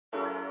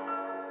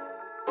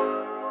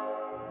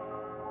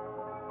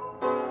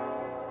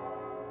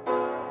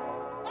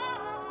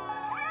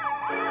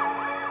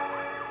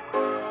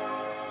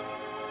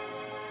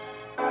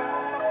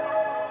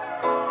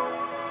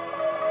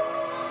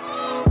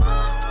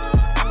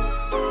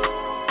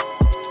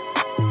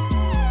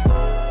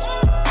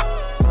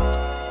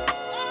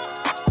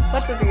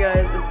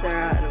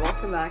Sarah and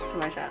welcome back to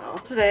my channel.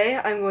 Today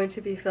I'm going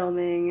to be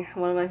filming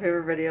one of my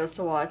favorite videos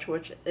to watch,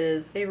 which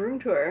is a room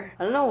tour.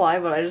 I don't know why,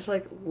 but I just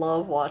like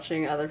love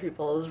watching other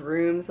people's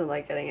rooms and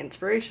like getting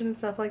inspiration and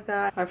stuff like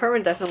that. My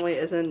apartment definitely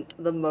isn't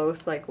the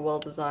most like well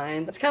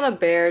designed. It's kind of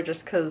bare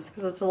just because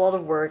it's a lot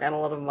of work and a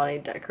lot of money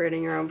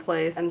decorating your own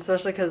place, and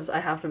especially because I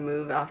have to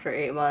move after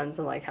 8 months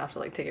and like have to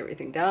like take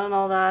everything down and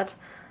all that.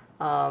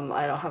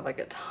 I don't have like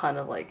a ton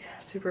of like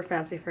super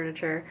fancy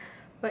furniture.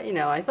 But you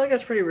know, I feel like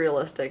that's pretty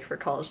realistic for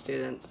college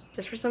students.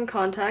 Just for some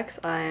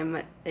context,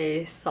 I'm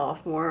a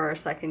sophomore or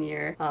second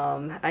year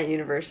at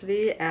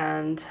university,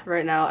 and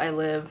right now I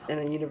live in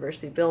a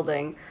university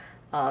building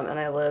and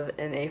I live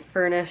in a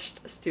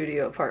furnished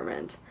studio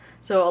apartment.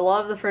 So a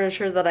lot of the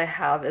furniture that I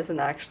have isn't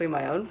actually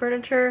my own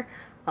furniture,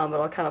 but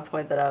I'll kind of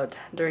point that out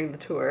during the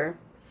tour.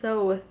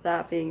 So with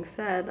that being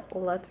said,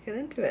 let's get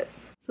into it.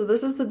 So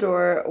this is the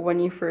door when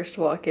you first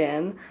walk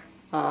in.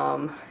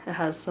 It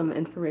has some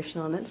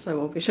information on it, so I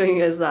won't be showing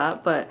you guys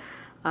that, but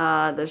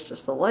there's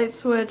just the light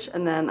switch,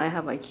 and then I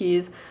have my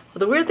keys. But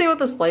the weird thing with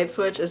this light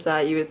switch is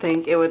that you would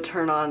think it would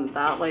turn on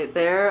that light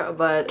there,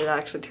 but it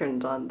actually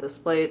turns on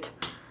this light,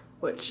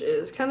 which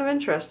is kind of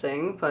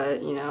interesting,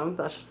 but you know,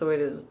 that's just the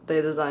way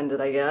they designed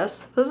it, I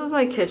guess. This is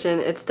my kitchen.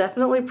 It's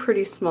definitely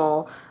pretty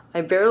small.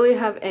 I barely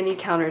have any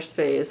counter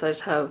space. I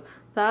just have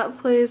that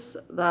place,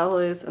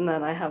 and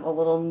then I have a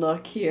little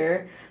nook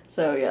here.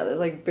 So yeah, there's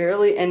like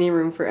barely any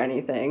room for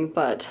anything,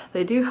 but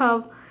they do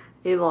have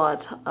a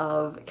lot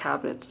of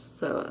cabinets,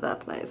 so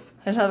that's nice.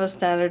 I just have a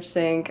standard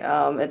sink.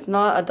 It's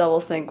not a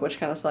double sink, which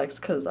kind of sucks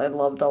because I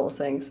love double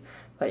sinks,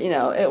 but you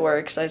know, it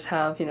works. I just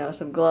have, you know,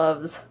 some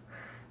gloves,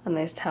 a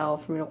nice towel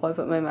for me to wipe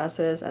up my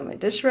messes, and my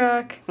dish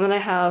rack. And then I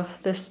have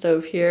this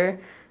stove here,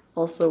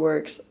 also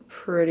works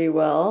pretty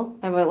well.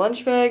 I have my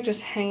lunch bag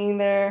just hanging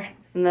there.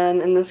 And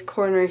then in this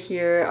corner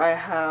here, I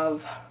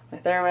have my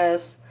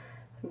thermos,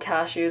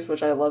 cashews,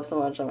 which I love so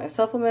much, on my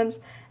supplements.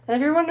 And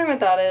if you're wondering what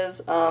that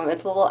is,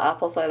 it's a little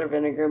apple cider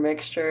vinegar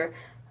mixture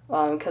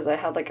because I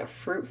had like a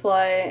fruit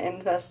fly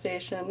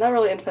infestation. Not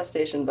really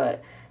infestation,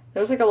 but there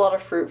was like a lot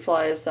of fruit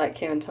flies that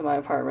came into my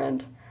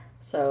apartment,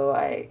 so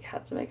I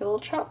had to make a little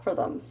trap for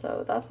them.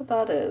 So that's what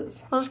that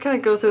is. I'll just kind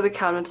of go through the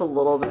cabinets a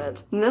little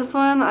bit. In this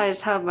one, I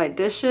just have my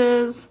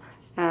dishes,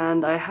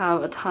 and I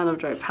have a ton of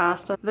dry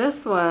pasta.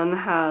 This one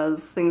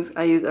has things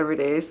I use every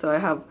day, so I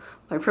have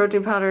my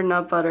protein powder,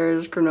 nut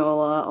butters,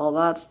 granola, all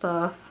that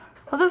stuff.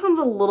 Now this one's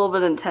a little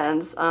bit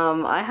intense.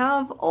 I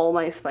have all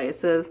my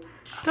spices.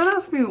 Don't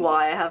ask me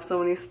why I have so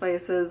many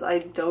spices. I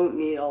don't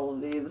need all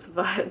of these,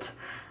 but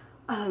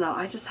I don't know,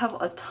 I just have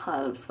a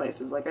ton of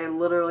spices. Like I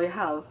literally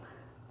have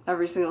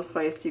every single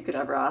spice you could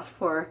ever ask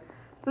for.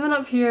 And then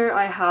up here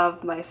I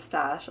have my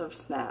stash of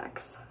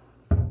snacks.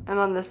 And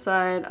on this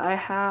side I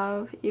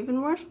have even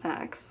more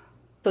snacks.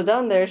 So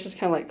down there it's just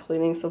kind of like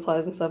cleaning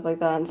supplies and stuff like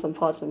that, and some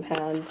pots and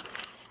pans.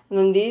 And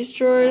then these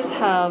drawers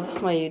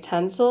have my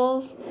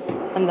utensils,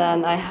 and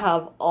then I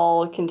have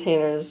all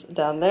containers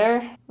down there.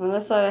 And on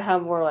this side I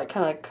have more like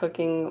kind of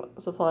cooking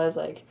supplies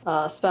like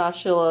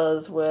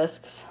spatulas,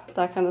 whisks,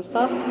 that kind of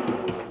stuff.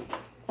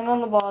 And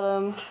on the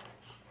bottom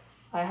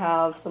I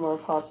have some more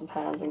pots and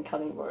pans and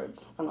cutting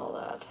boards and all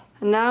that.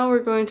 And now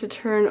we're going to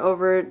turn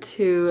over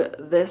to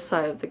this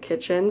side of the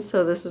kitchen.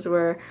 So this is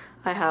where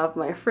I have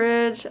my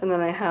fridge, and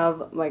then I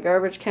have my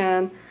garbage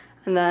can,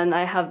 and then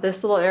I have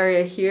this little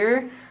area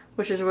here,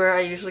 which is where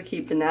I usually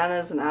keep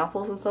bananas and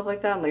apples and stuff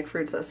like that, and like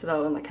fruits that sit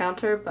out on the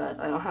counter, but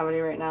I don't have any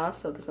right now,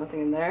 so there's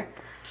nothing in there.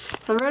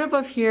 And right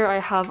above here I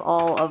have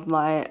all of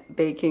my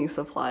baking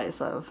supplies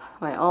of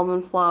my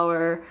almond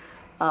flour,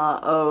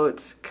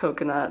 oats,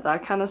 coconut,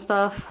 that kind of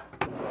stuff.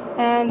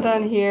 And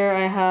down here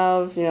I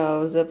have, you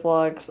know,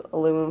 Ziplocs,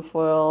 aluminum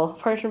foil,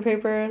 parchment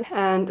paper.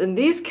 And in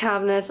these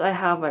cabinets I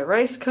have my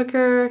rice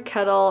cooker,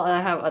 kettle, and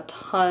I have a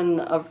ton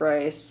of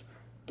rice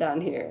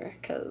down here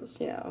because,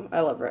 you know,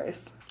 I love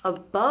rice.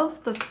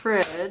 Above the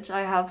fridge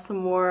I have some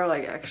more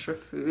like extra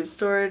food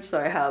storage. So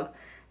I have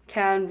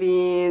canned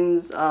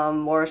beans,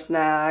 more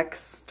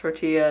snacks,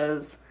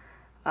 tortillas,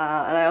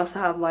 and I also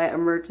have my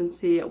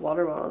emergency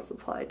water bottle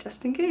supply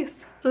just in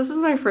case. So this is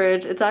my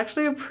fridge. It's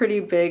actually a pretty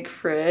big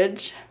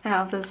fridge. I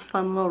have this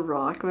fun little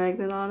rock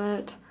magnet on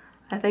it.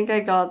 I think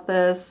I got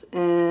this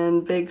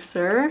in Big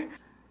Sur.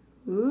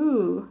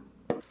 Ooh.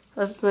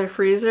 This is my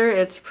freezer.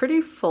 It's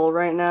pretty full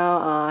right now.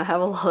 I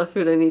have a lot of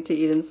food I need to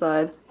eat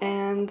inside.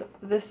 And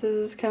this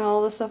is kind of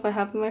all the stuff I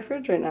have in my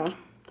fridge right now.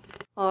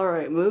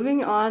 Alright,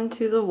 moving on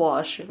to the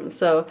washroom.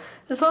 So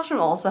this washroom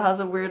also has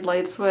a weird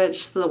light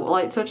switch. The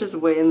light switch is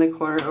way in the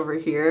corner over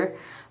here,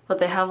 but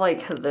they have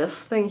like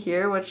this thing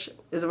here, which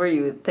is where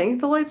you would think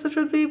the light switch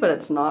would be, but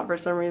it's not for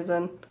some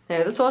reason.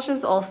 Anyway, this washroom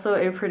is also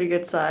a pretty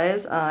good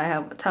size. I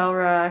have a towel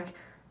rack,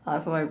 I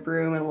put my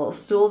broom and a little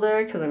stool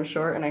there because I'm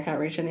short and I can't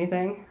reach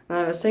anything. And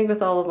I have a sink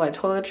with all of my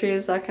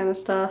toiletries, that kind of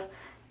stuff.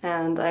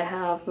 And I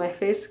have my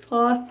face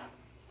cloth.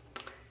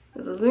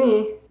 This is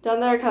me.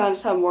 Down there I kind of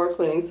just have more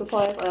cleaning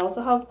supplies. I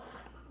also have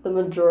the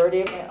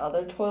majority of my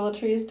other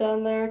toiletries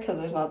down there because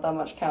there's not that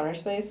much counter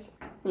space.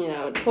 You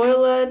know,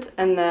 toilet,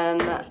 and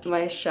then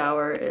my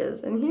shower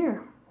is in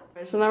here.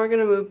 So now we're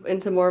gonna move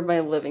into more of my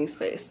living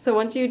space. So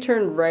once you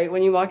turn right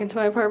when you walk into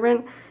my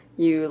apartment,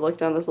 you look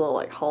down this little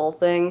like hall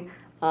thing.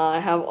 I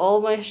have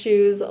all my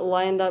shoes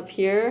lined up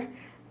here.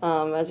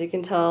 As you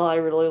can tell, I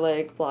really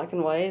like black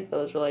and white.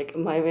 Those were like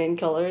my main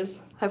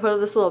colors. I put up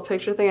this little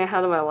picture thing I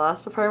had in my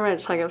last apartment. I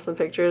just hung up some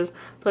pictures,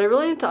 but I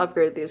really need to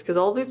upgrade these because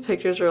all these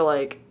pictures are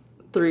like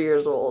 3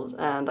 years old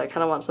and I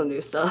kind of want some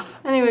new stuff.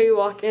 Anyway, you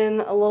walk in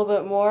a little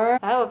bit more.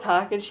 I have a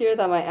package here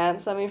that my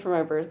aunt sent me for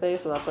my birthday,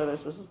 so that's why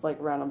there's this like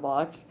random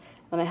box.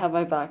 And I have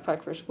my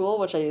backpack for school,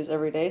 which I use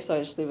every day, so I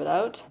just leave it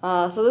out.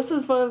 So this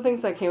is one of the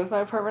things that came with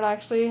my apartment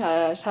actually.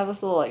 I just have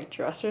this little like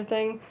dresser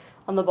thing.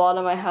 On the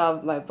bottom I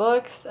have my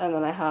books, and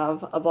then I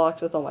have a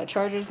box with all my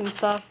chargers and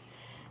stuff.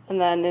 And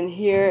then in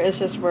here is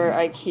just where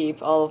I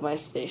keep all of my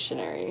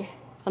stationery.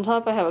 On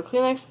top I have a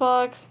Kleenex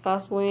box,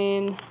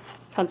 Vaseline,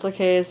 pencil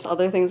case,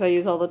 other things I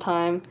use all the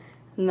time.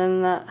 And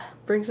then that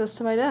brings us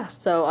to my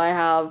desk. So I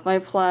have my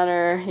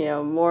planner, you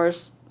know, more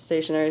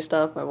stationery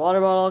stuff, my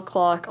water bottle,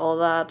 clock, all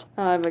that.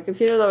 I have my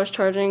computer that was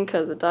charging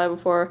because it died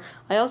before.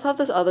 I also have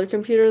this other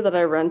computer that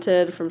I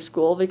rented from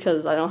school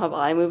because I don't have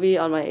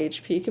iMovie on my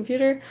HP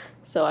computer.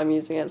 So I'm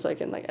using it so I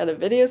can like edit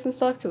videos and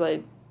stuff because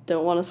I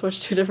don't want to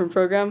switch to a different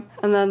program.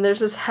 And then there's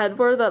this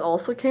headboard that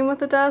also came with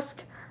the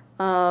desk.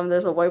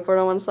 There's a whiteboard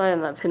on one side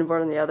and that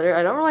pinboard on the other.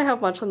 I don't really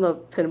have much on the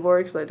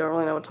pinboard because I don't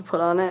really know what to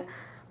put on it.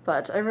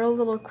 But I wrote a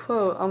little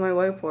quote on my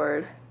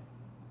whiteboard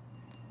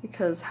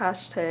because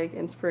hashtag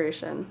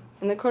inspiration.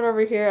 In the corner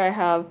over here I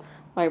have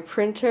my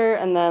printer,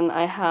 and then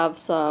I have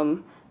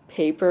some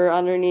paper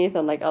underneath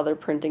and like other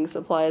printing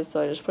supplies,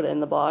 so I just put it in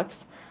the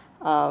box.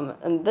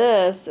 And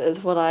this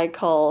is what I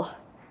call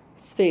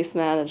space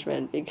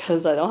management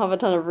because I don't have a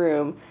ton of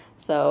room,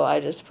 so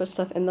I just put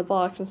stuff in the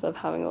box instead of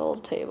having a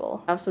little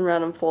table. I have some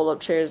random fold-up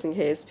chairs in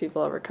case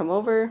people ever come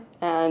over.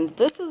 And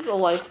this is a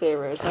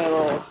lifesaver. It's my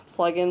little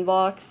plug-in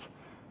box.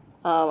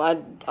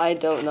 I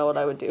don't know what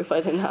I would do if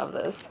I didn't have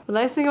this. The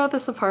nice thing about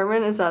this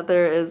apartment is that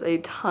there is a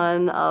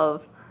ton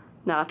of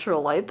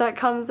natural light that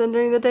comes in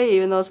during the day,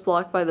 even though it's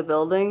blocked by the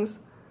buildings.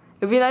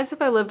 It'd be nice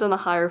if I lived on a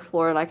higher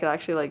floor and I could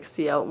actually like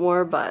see out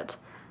more, but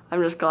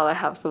I'm just glad I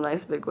have some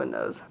nice big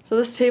windows. So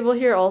this table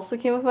here also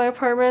came with my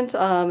apartment,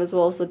 as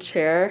well as the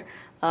chair.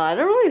 I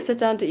don't really sit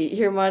down to eat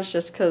here much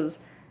just because,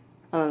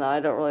 I don't know,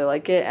 I don't really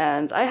like it.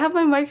 And I have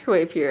my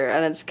microwave here,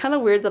 and it's kind of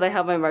weird that I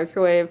have my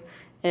microwave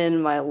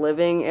in my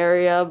living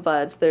area,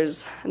 but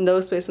there's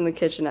no space in the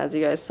kitchen as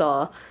you guys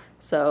saw,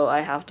 so I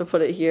have to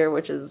put it here,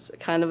 which is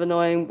kind of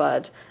annoying,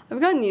 but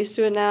I've gotten used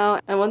to it now.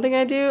 And one thing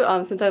I do,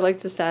 since I like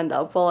to stand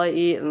up while I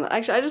eat, and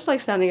actually I just like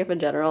standing up in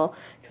general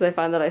because I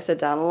find that I sit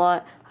down a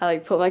lot, I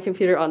like put my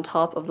computer on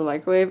top of the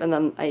microwave and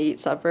then I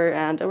eat supper,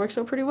 and it works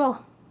out pretty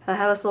well. I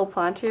had this little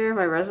plant here.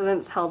 My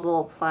residents held a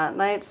little plant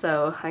night,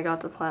 so I got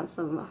to plant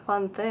some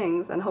fun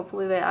things, and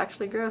hopefully they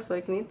actually grow so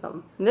I can eat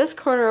them. In this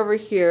corner over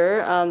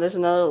here, there's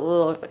another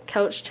little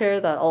couch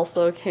chair that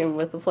also came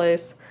with the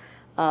place.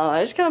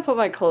 I just kind of put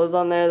my clothes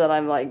on there that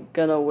I'm like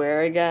gonna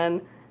wear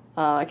again.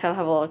 I kind of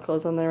have a lot of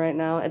clothes on there right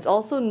now. It's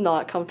also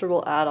not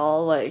comfortable at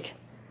all. Like,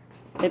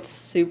 it's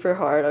super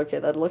hard. Okay,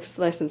 that looks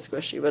nice and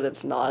squishy, but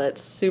it's not.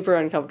 It's super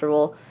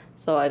uncomfortable.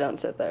 So I don't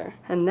sit there.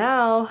 And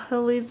now that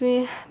leads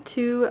me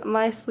to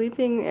my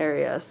sleeping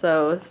area.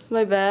 So this is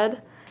my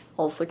bed.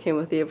 Also came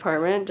with the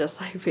apartment,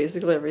 just like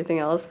basically everything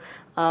else.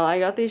 I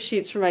got these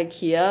sheets from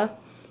IKEA,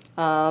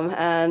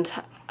 and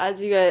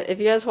as if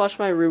you guys watched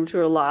my room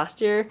tour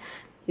last year,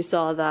 you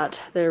saw that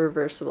they're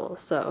reversible.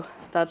 So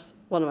that's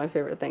one of my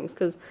favorite things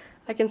because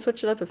I can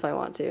switch it up if I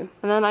want to.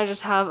 And then I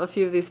just have a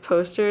few of these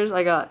posters.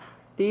 I got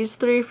these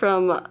 3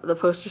 from the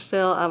poster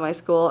sale at my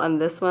school,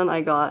 and this one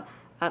I got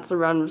at some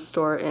random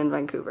store in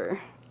Vancouver.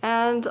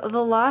 And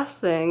the last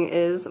thing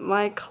is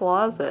my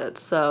closet.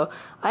 So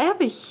I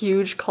have a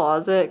huge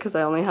closet because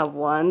I only have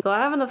one. So I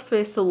have enough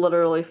space to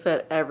literally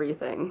fit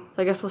everything.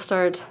 So I guess we'll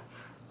start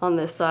on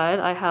this side.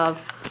 I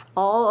have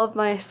all of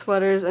my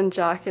sweaters and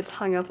jackets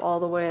hung up all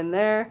the way in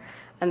there.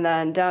 And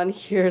then down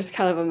here is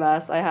kind of a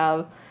mess. I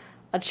have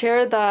a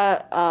chair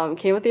that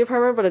came with the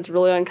apartment, but it's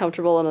really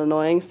uncomfortable and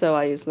annoying, so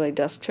I use my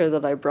desk chair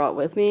that I brought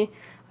with me.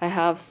 I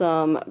have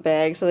some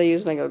bags that I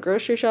use when I go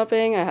grocery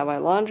shopping. I have my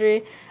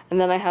laundry, and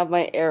then I have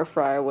my air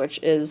fryer, which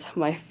is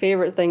my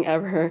favorite thing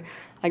ever.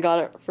 I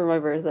got it for my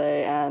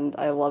birthday and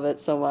I love it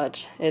so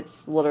much.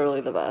 It's literally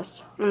the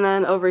best. And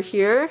then over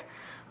here,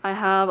 I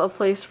have a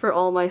place for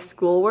all my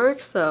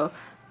schoolwork. So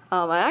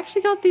I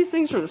actually got these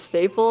things from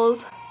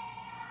Staples.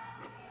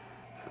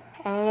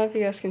 I don't know if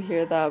you guys can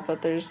hear that,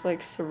 but there's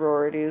like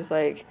sororities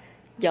like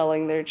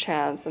yelling their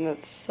chants, and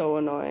it's so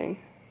annoying.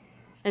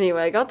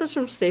 Anyway, I got this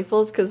from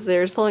Staples because they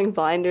were selling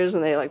binders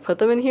and they like put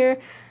them in here,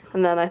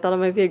 and then I thought it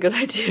might be a good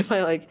idea if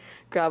I like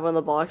grab one of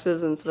the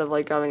boxes instead of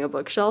like grabbing a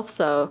bookshelf.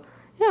 So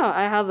yeah,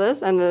 I have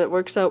this and it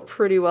works out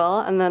pretty well.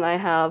 And then I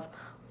have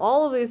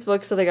all of these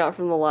books that I got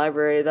from the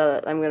library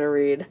that I'm gonna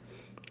read.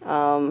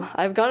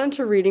 I've gotten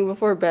into reading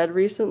before bed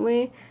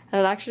recently,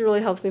 and it actually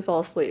really helps me fall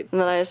asleep.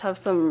 And then I just have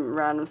some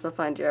random stuff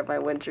behind here. I have my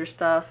winter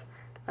stuff,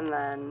 And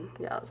then,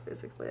 yeah, that's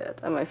basically it.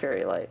 And my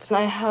fairy light. And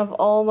I have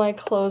all my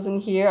clothes in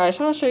here. I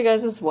just want to show you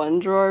guys this one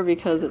drawer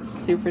because it's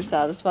super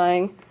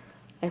satisfying.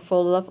 I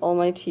folded up all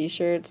my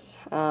t-shirts.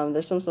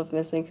 There's some stuff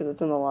missing because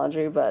it's in the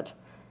laundry, but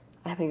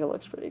I think it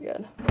looks pretty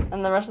good.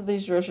 And the rest of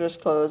these drawers are just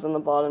closed, and the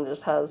bottom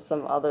just has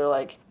some other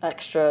like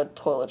extra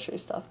toiletry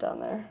stuff down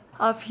there.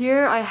 Up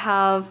here I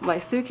have my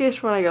suitcase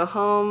for when I go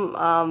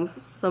home,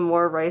 some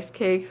more rice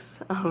cakes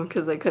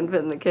because I couldn't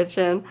fit in the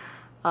kitchen.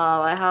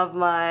 I have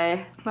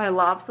my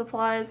lab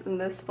supplies in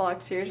this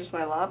box here, just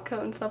my lab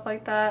coat and stuff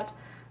like that.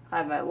 I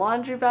have my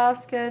laundry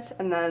basket,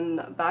 and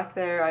then back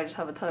there I just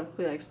have a ton of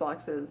Kleenex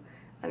boxes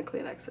and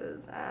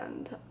Kleenexes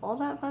and all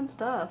that fun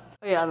stuff.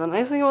 Oh yeah, and the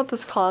nice thing about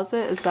this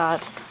closet is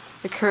that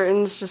the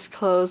curtains just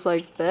close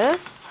like this,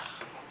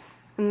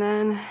 and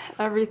then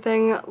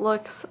everything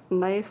looks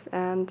nice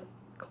and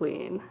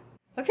clean.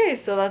 Okay,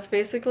 so that's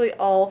basically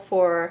all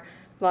for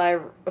my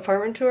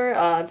apartment tour.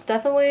 It's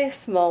definitely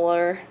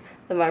smaller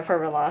than my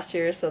apartment last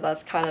year, so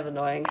that's kind of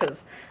annoying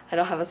because I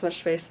don't have as much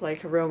space to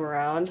like roam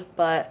around,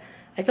 but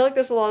I feel like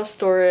there's a lot of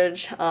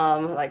storage.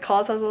 Like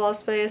closet has a lot of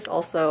space,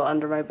 also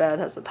under my bed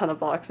has a ton of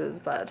boxes,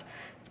 but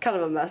it's kind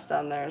of a mess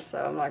down there,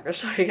 so I'm not gonna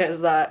show you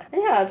guys that.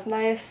 And yeah, it's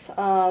nice.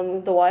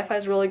 The Wi-Fi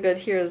is really good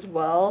here as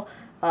well.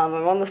 I'm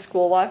on the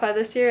school Wi-Fi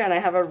this year, and I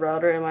have a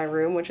router in my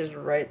room, which is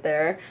right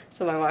there,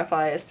 so my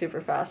Wi-Fi is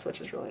super fast,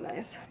 which is really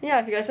nice. Yeah,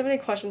 if you guys have any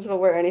questions about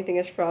where anything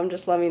is from,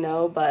 just let me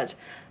know, but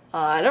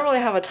I don't really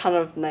have a ton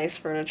of nice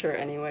furniture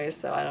anyway,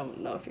 so I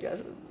don't know if you guys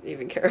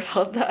even care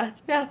about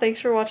that. Yeah,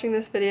 thanks for watching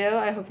this video.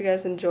 I hope you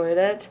guys enjoyed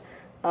it.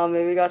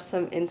 Maybe got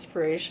some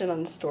inspiration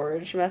on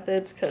storage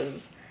methods,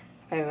 because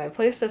I mean, my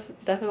place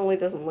definitely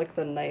doesn't look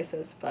the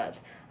nicest, but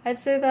I'd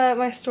say that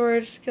my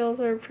storage skills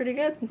are pretty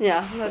good.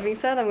 Yeah, that being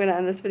said, I'm going to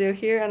end this video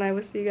here, and I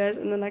will see you guys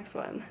in the next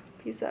one.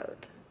 Peace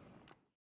out.